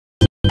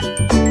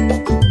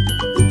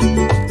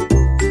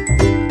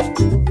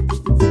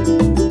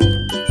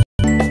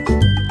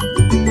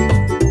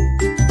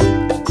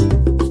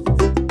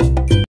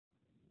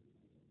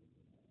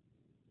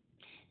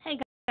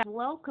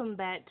welcome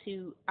back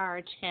to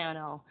our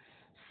channel.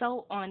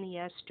 So on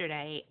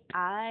yesterday,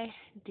 I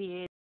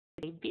did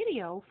a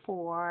video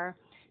for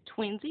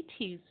Twinzy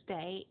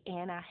Tuesday,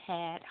 and I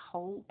had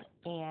Hope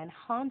and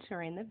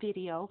Hunter in the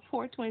video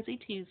for Twinzy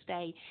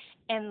Tuesday.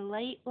 And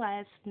late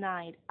last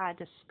night, I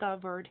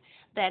discovered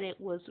that it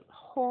was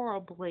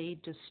horribly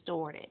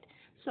distorted.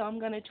 So I'm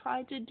going to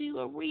try to do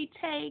a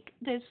retake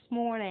this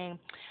morning.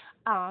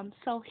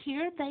 So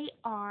here they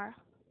are,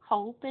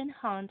 Hope and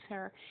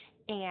Hunter,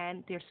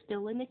 and they're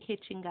still in the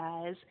kitchen,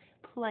 guys,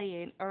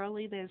 playing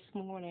early this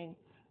morning.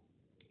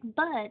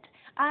 But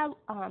I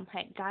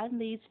had gotten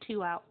these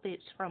two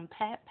outfits from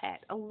Pat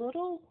Pat a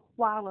little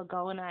while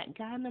ago, and I had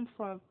gotten them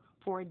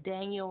for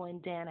Daniel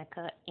and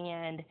Danica,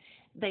 and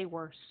they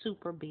were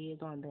super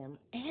big on them.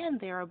 And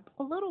they're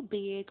a little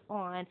big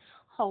on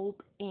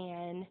Hope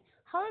and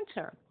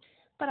Hunter.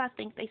 But I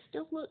think they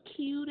still look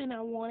cute, and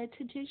I wanted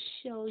to just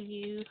show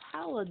you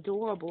how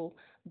adorable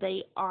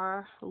they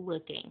are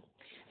looking.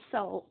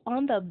 So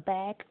on the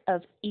back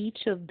of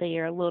each of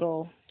their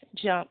little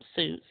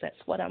jumpsuits, that's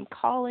what I'm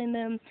calling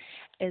them,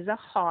 is a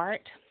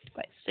heart.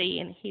 Let's see,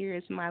 and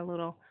here's my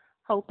little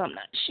Hope. I'm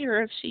not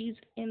sure if she's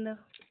in the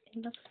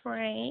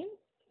frame.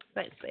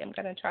 Let's see. I'm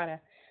gonna try to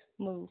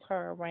move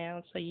her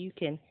around so you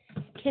can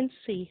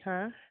see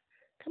her.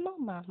 Come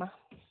on, Mama.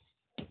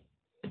 Let's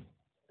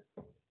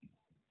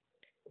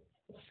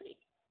see.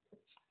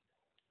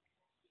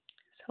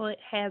 So it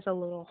has a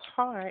little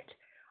heart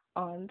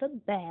on the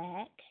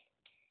back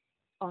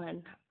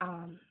on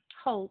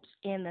Hope's,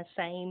 and the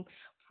same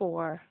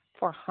for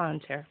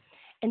Hunter.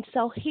 And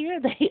so here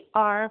they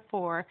are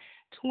for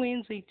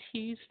Twinsy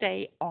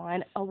Tuesday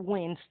on a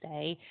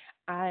Wednesday.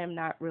 I am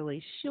not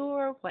really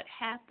sure what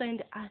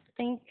happened. I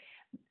think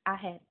I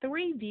had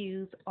three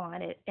views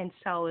on it, and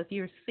so if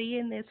you're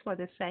seeing this for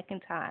the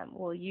second time,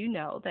 well, you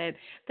know that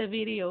the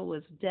video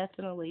was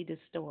definitely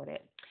distorted.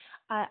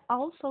 I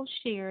also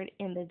shared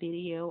in the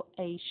video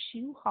a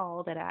shoe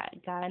haul that I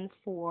had gotten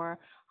for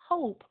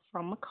Hope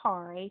from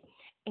Macari,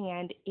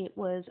 and it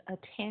was a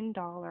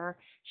 $10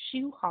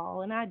 shoe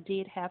haul, and I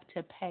did have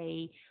to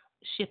pay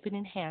shipping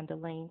and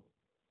handling.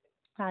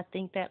 I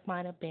think that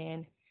might have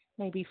been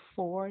maybe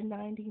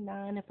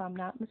 $4.99 if I'm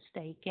not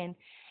mistaken.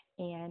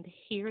 And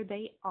here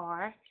they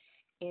are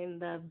in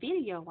the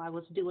video. I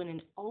was doing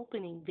an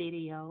opening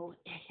video,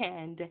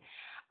 and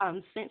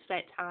since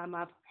that time,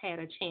 I've had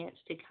a chance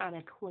to kind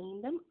of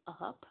clean them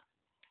up.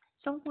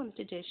 So I wanted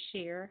to just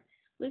share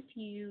with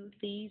you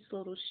these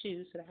little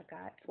shoes that I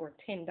got for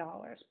 $10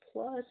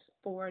 plus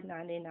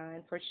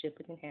 $4.99 for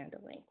shipping and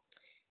handling.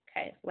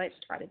 Okay, let's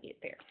try to get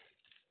there.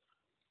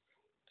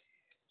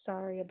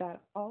 Sorry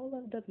about all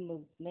of the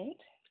movement.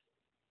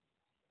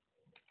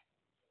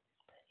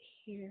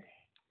 Here.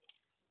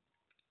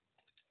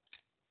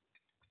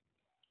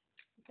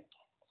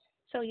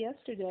 So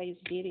yesterday's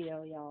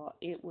video, y'all,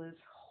 it was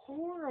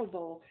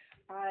horrible.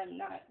 I'm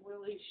not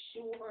really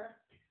sure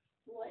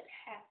what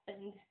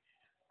happened.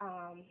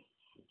 Um,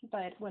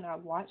 but when I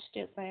watched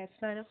it last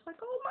night, I was like,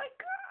 oh my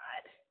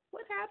God,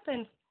 what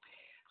happened?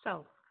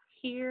 So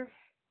here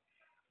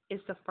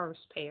is the first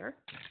pair.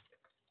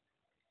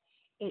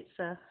 It's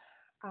a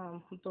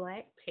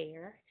black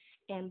pair.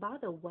 And by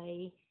the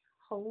way,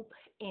 Hope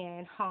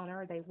and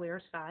Hunter, they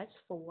wear size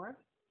 4.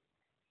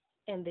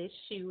 And this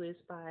shoe is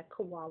by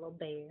Koala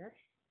Bear.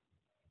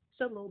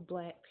 It's a little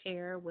black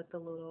pair with a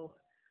little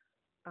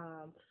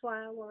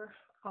flower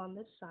on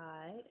the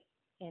side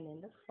and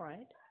in the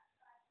front.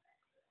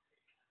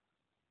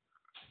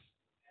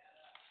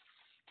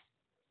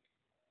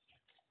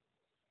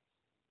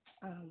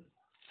 Um,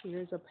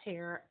 Here's a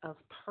pair of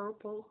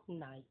purple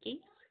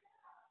Nikes.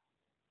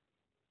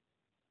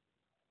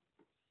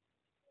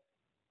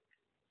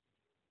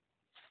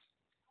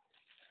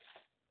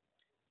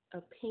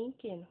 A pink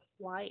and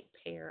white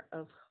pair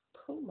of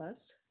Pumas.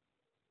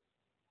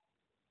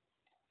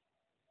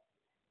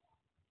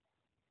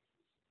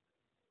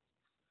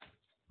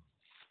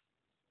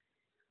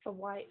 A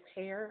white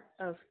pair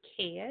of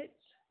Keds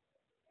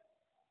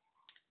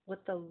with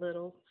a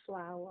little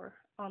flower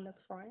on the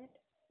front,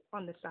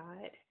 on the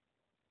side.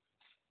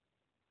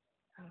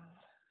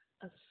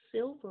 A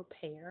silver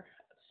pair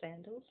of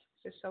sandals.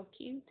 They're so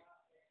cute.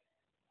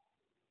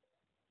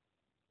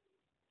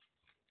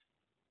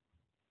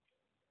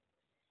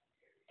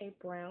 A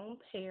brown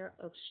pair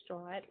of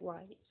striped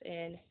whites,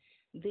 and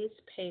this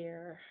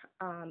pair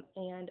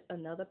and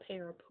another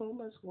pair of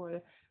Pumas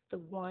were the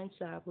ones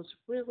that I was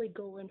really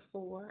going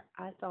for.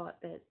 I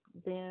thought that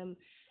them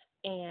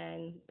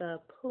and the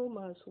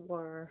Pumas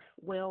were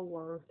well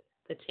worth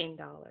the $10.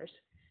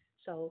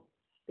 So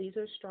these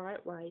are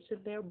striped whites,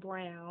 and they're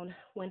brown.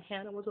 When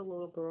Hannah was a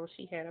little girl,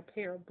 she had a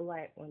pair of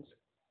black ones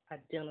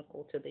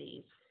identical to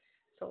these.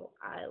 So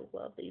I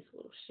love these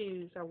little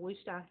shoes. I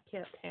wished I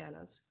kept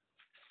Hannah's.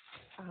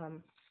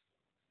 Um,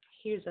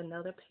 Here's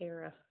another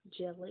pair of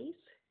jellies.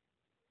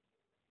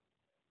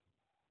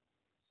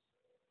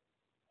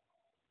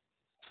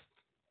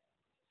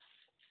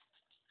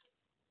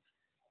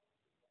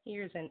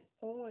 Here's an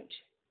orange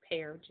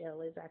pair of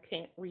jellies. I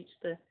can't reach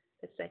the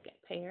second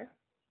pair.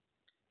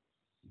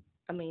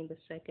 The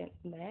second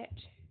match.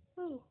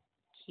 Oh,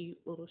 cute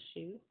little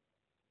shoe.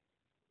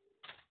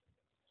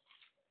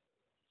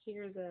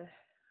 Here's a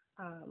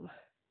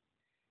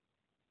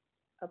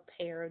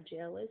pair of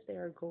jellies. They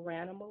are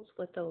granimals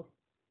with the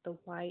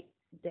white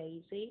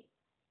daisy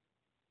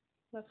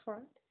in the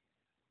front.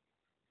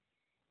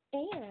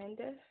 And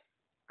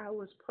I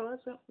was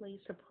pleasantly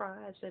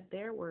surprised that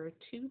there were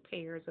two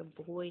pairs of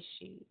boy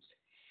shoes.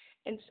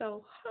 And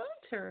so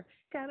Hunter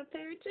got a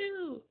pair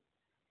too.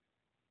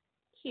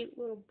 Cute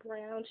little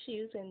brown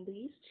shoes, and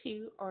these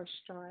two are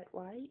striped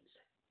whites.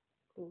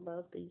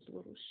 Love these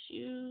little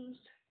shoes.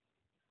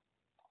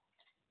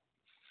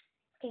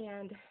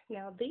 And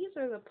now these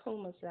are the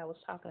Pumas that I was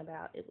talking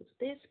about. It was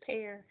this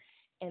pair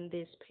and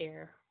this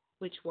pair,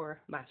 which were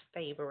my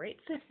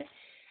favorites.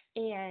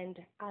 And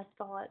I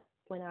thought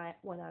when I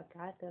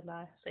got them,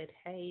 I said,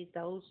 "Hey,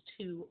 those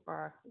two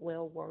are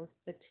well worth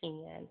the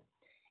 10."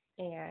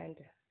 And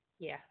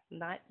yeah,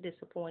 not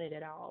disappointed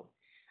at all.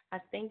 I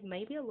think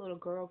maybe a little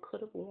girl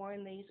could have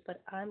worn these,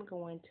 but I'm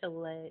going to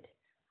let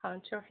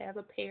Hunter have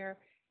a pair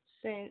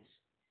since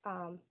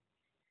um,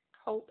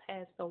 Hope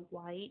has the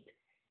white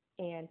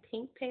and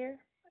pink pair.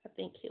 I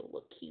think he'll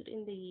look cute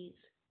in these.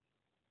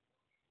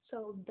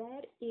 So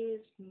that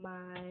is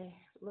my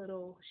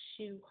little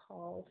shoe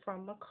haul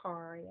from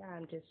Macari.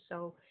 I'm just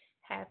so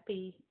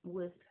happy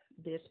with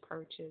this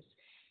purchase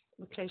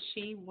because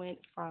she went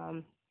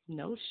from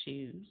no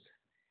shoes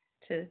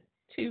to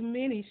too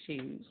many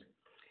shoes.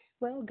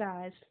 Well,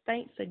 guys,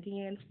 thanks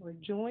again for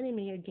joining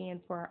me again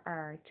for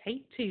our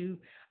take two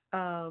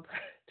of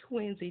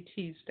Twinzy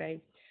Tuesday.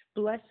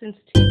 Blessings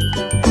to you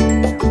guys.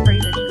 I pray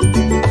that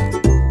you have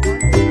a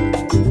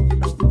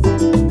wonderful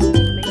day. So